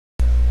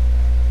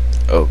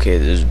Okay,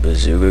 this is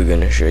Bazooka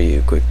gonna show you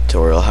a quick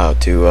tutorial how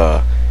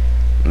to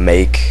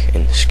make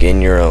and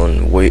skin your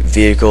own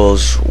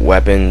vehicles,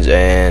 weapons,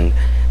 and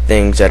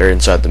things that are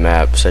inside the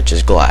map, such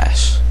as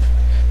glass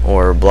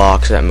or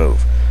blocks that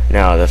move.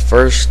 Now, the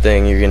first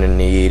thing you're gonna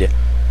need,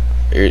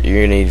 you're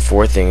gonna need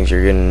four things.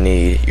 You're gonna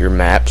need your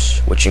maps,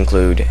 which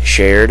include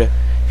shared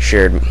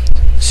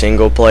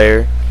single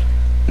player,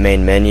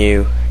 main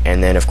menu,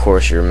 and then of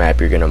course your map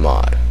you're gonna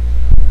mod.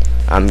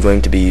 I'm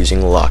going to be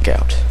using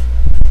Lockout.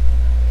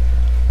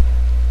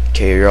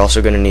 Okay, you're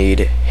also going to need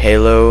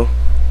Halo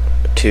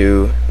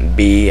 2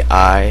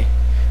 BI,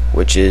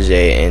 which is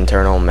a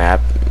internal map,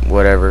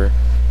 whatever.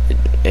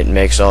 It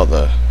makes all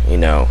the,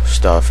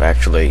 stuff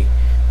actually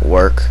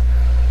work.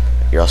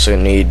 You're also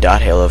going to need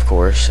 .halo, of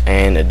course,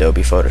 and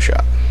Adobe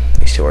Photoshop.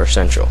 These two are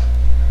essential.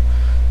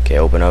 Okay,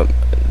 open up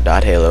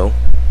 .halo.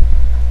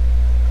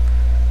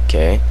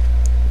 Okay,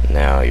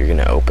 now you're going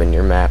to open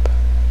your map.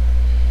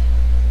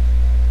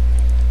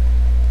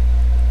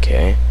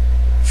 Okay.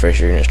 First,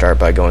 you're going to start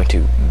by going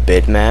to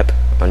bitmap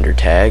under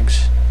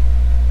tags,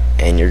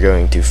 and you're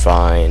going to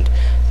find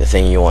the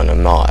thing you want to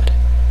mod,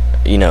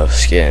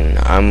 skin.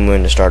 I'm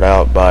going to start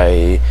out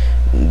by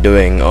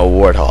doing a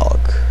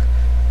warthog.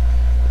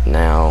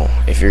 Now,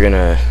 if you're going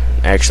to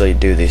actually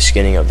do the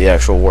skinning of the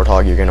actual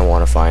warthog, you're going to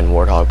want to find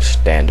warthog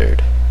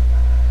standard.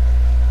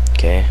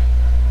 Okay,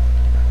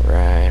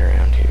 right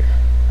around here.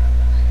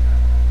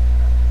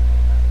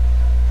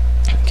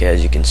 Okay,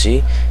 as you can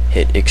see,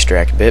 hit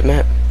extract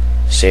bitmap.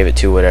 Save it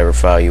to whatever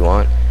file you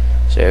want.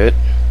 Save it.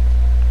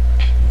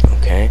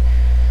 Okay,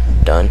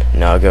 done.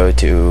 Now go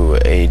to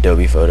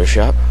Adobe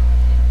Photoshop.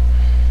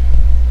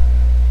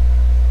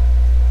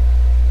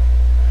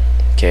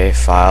 Okay,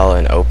 file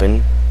and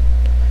open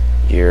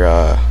your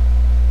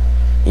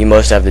you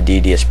must have the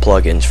DDS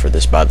plugins for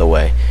this, by the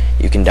way.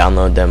 You can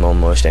download them on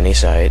almost any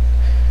site.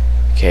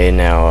 Okay,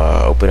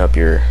 now open up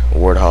your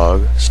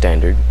warthog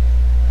standard.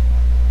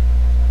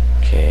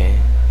 Okay,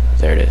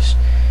 there it is.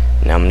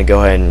 Now I'm going to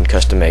go ahead and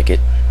custom make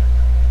it.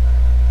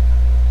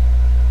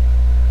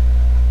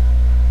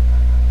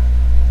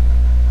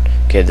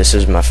 Okay, this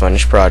is my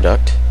finished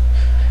product.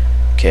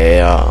 Okay,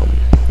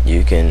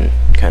 you can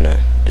kind of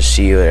just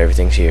see that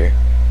everything's here.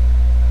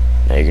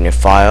 Now you're going to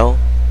file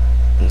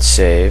and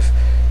save.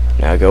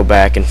 Now go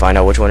back and find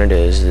out which one it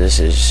is. This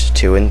is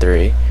 2 and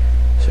 3.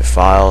 So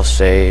file,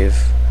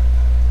 save,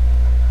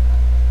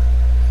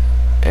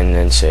 and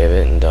then save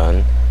it, and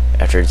done.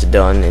 After it's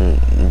done,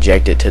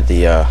 inject it to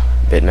the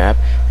bitmap,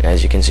 and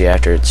as you can see,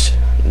 after it's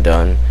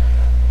done,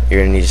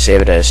 you're going to need to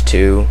save it as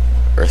 2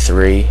 or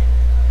 3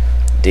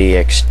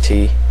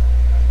 DXT.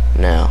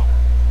 Now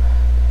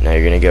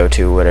you're going to go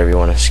to whatever you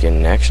want to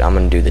skin next. I'm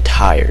going to do the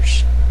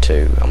tires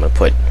too. I'm going to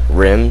put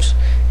rims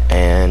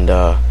and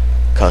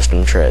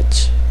custom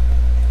treads.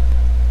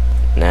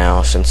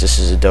 Now, since this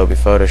is Adobe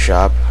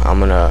Photoshop, I'm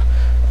going to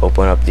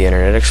open up the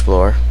Internet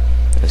Explorer.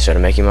 Instead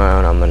of making my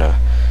own, I'm going to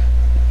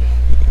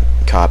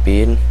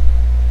copy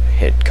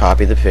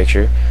the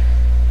picture,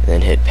 and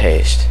then hit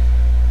paste.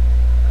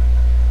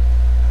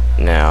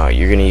 Now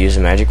you're going to use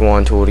the magic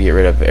wand tool to get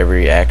rid of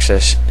every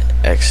excess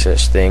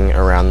thing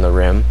around the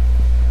rim.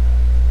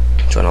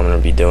 That's what I'm going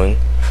to be doing.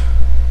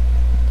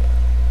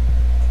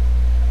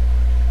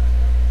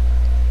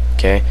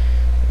 Okay,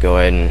 go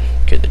ahead and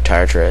get the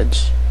tire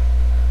treads.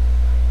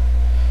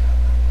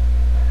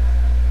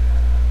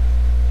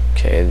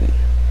 Okay,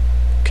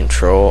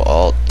 Control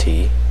Alt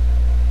T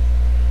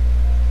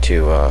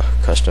to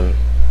custom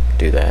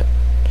do that.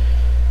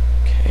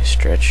 Okay,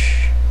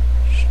 stretch.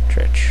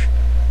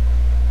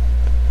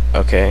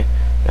 Okay,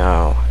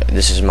 now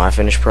this is my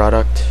finished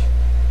product.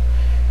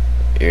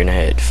 You're gonna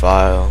hit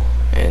file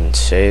and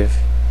save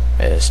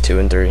as 2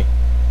 and 3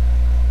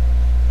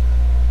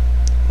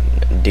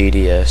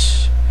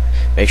 DDS.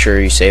 Make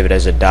sure you save it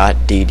as a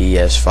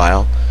 .dds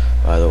file,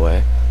 by the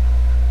way.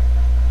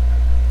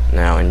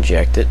 Now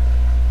inject it.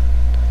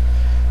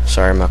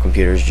 Sorry, my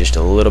computer is just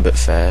a little bit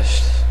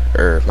fast,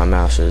 or my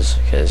mouse is,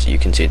 because you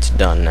can see it's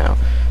done now.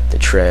 The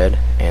tread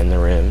and the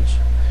rims.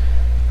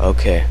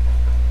 Okay,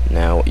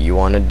 now what you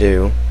want to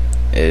do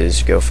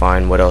is go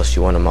find what else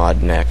you want to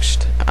mod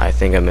next. I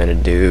think I'm going to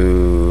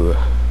do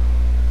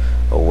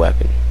a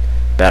weapon,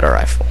 battle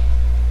rifle.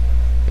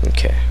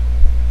 Okay.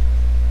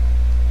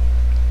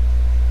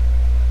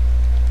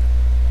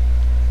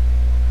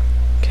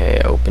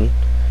 Okay, open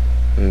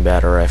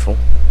battle rifle.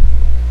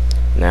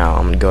 Now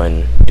I'm going to go ahead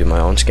and do my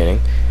own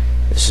skinning.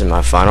 This is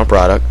my final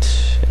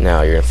product.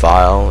 Now you're going to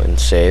file and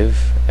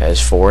save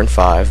as 4 and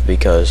 5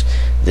 because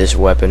this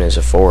weapon is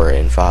a 4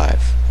 and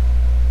 5.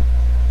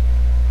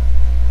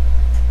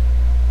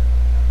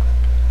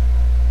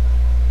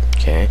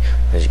 Okay,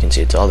 as you can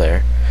see, it's all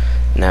there.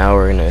 Now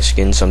we're going to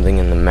skin something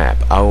in the map.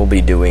 I will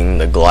be doing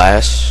the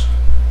glass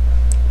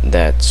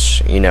that's,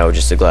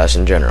 just the glass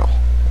in general.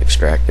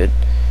 Extracted.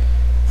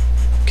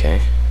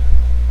 Okay.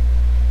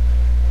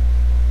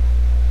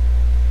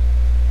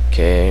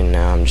 Okay,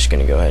 now I'm just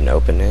going to go ahead and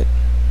open it.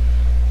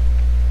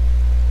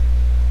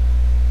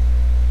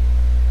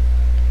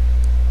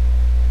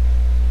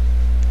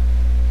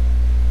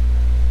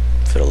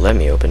 won't let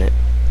me open it.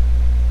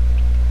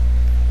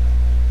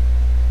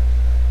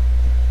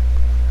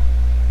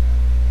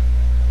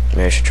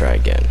 Maybe I should try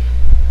again.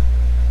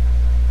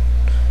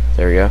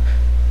 There we go.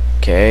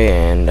 Okay,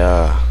 and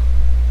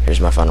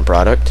here's my final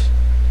product.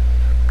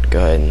 Go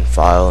ahead and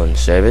file and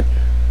save it.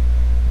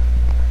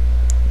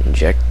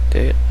 Inject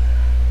it.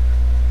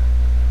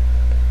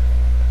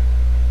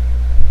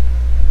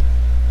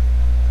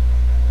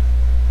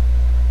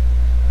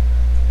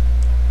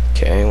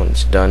 Okay, when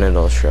it's done,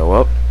 it'll show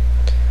up.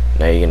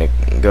 Now you're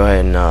gonna go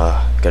ahead and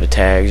go to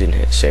tags and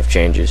hit save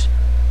changes.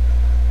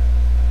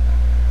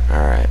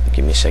 Alright,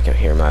 give me a second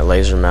here. My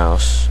laser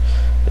mouse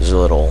is a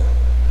little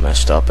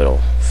messed up.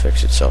 It'll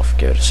fix itself.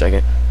 Give it a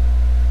second.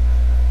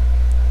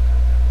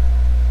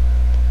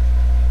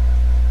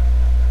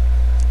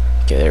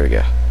 Okay, there we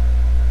go.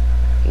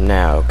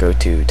 Now go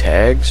to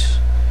tags,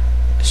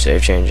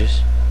 save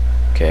changes.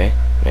 Okay,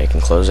 now you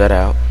can close that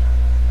out.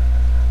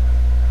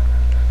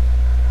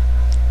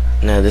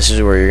 Now this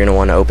is where you're going to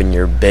want to open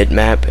your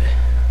bitmap,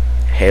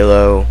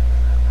 Halo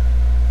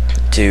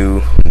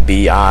to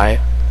BI.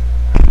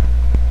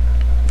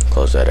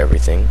 Close that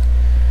everything.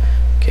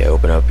 Okay,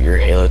 open up your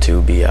Halo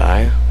 2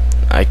 BI.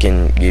 I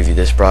can give you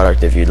this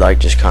product if you'd like.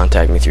 Just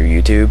contact me through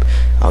YouTube.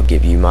 I'll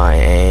give you my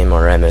AIM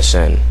or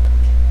MSN.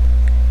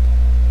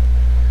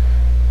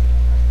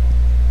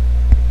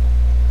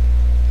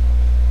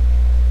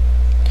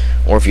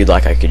 Or if you'd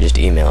like, I could just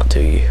email it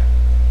to you.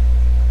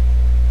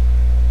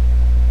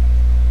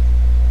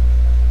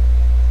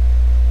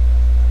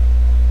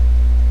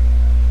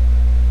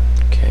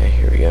 Okay,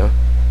 here we go.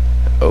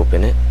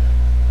 Open it.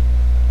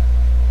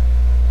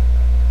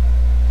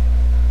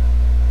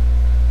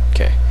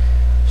 Okay,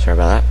 sorry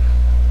about that.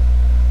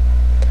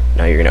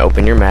 Now you're going to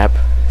open your map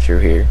through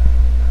here.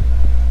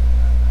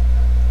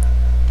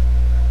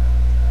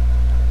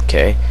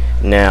 Okay,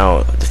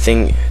 now the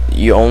thing,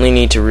 you only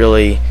need to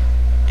really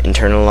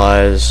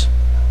internalize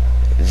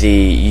the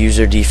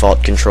user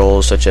default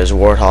controls such as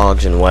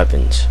warthogs and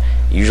weapons,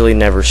 usually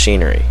never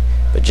scenery,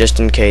 but just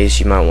in case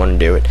you might want to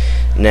do it.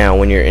 Now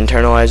when you're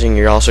internalizing,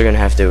 you're also going to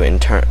have to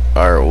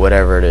or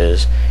whatever it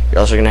is, you're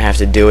also going to have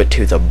to do it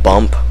to the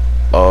bump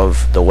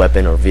of the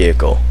weapon or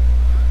vehicle.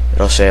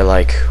 It'll say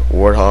like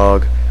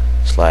warthog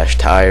 /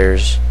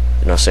 tires,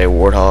 and it'll say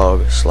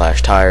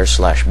warthog / tires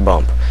 /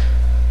 bump.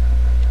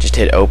 Just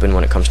hit open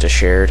when it comes to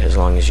shared, as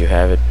long as you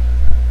have it.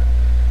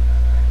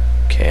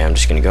 Okay, I'm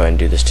just going to go ahead and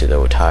do this to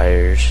the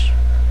tires.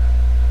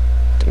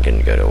 I'm going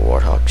to go to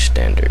Warthog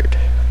Standard.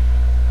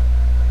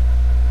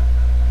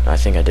 I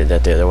think I did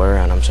that the other way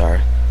around, I'm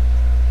sorry.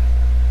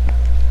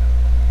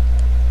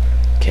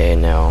 Okay,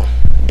 now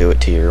do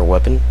it to your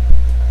weapon.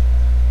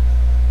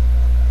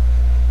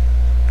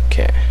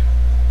 Okay.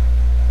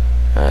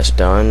 That's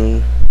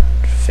done.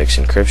 Fix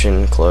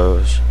encryption,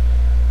 close.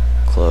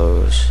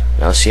 Close.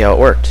 Now let's see how it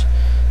worked.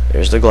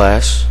 There's the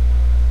glass.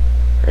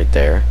 Right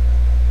there.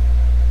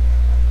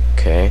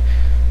 Okay.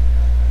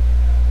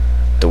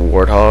 The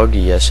warthog,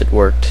 yes, it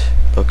worked.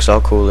 Looks all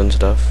cool and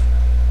stuff.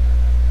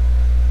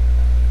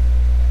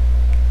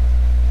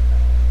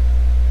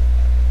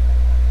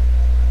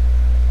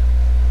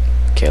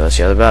 Okay, let's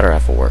see how the battle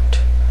rifle worked.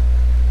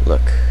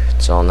 Look,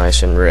 it's all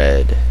nice and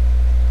red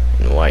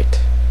and white.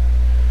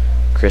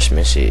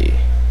 Christmassy.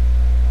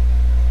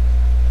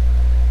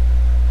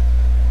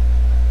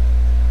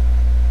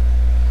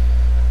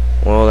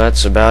 Well,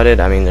 that's about it.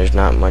 I mean, there's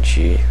not much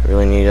you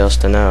really need else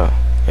to know.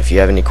 If you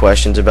have any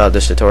questions about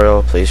this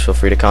tutorial, please feel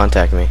free to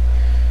contact me.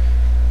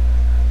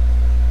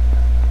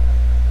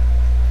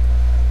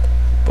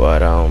 But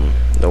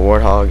the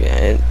warthog,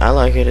 I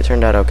like it. It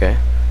turned out okay.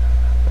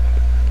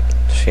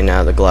 See,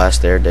 now the glass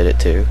there did it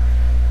too.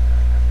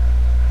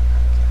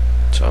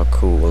 It's all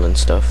cool and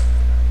stuff.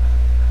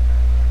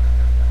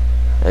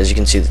 As you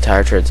can see, the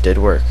tire treads did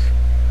work.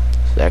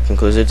 So that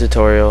concludes the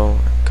tutorial.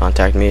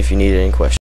 Contact me if you need any questions.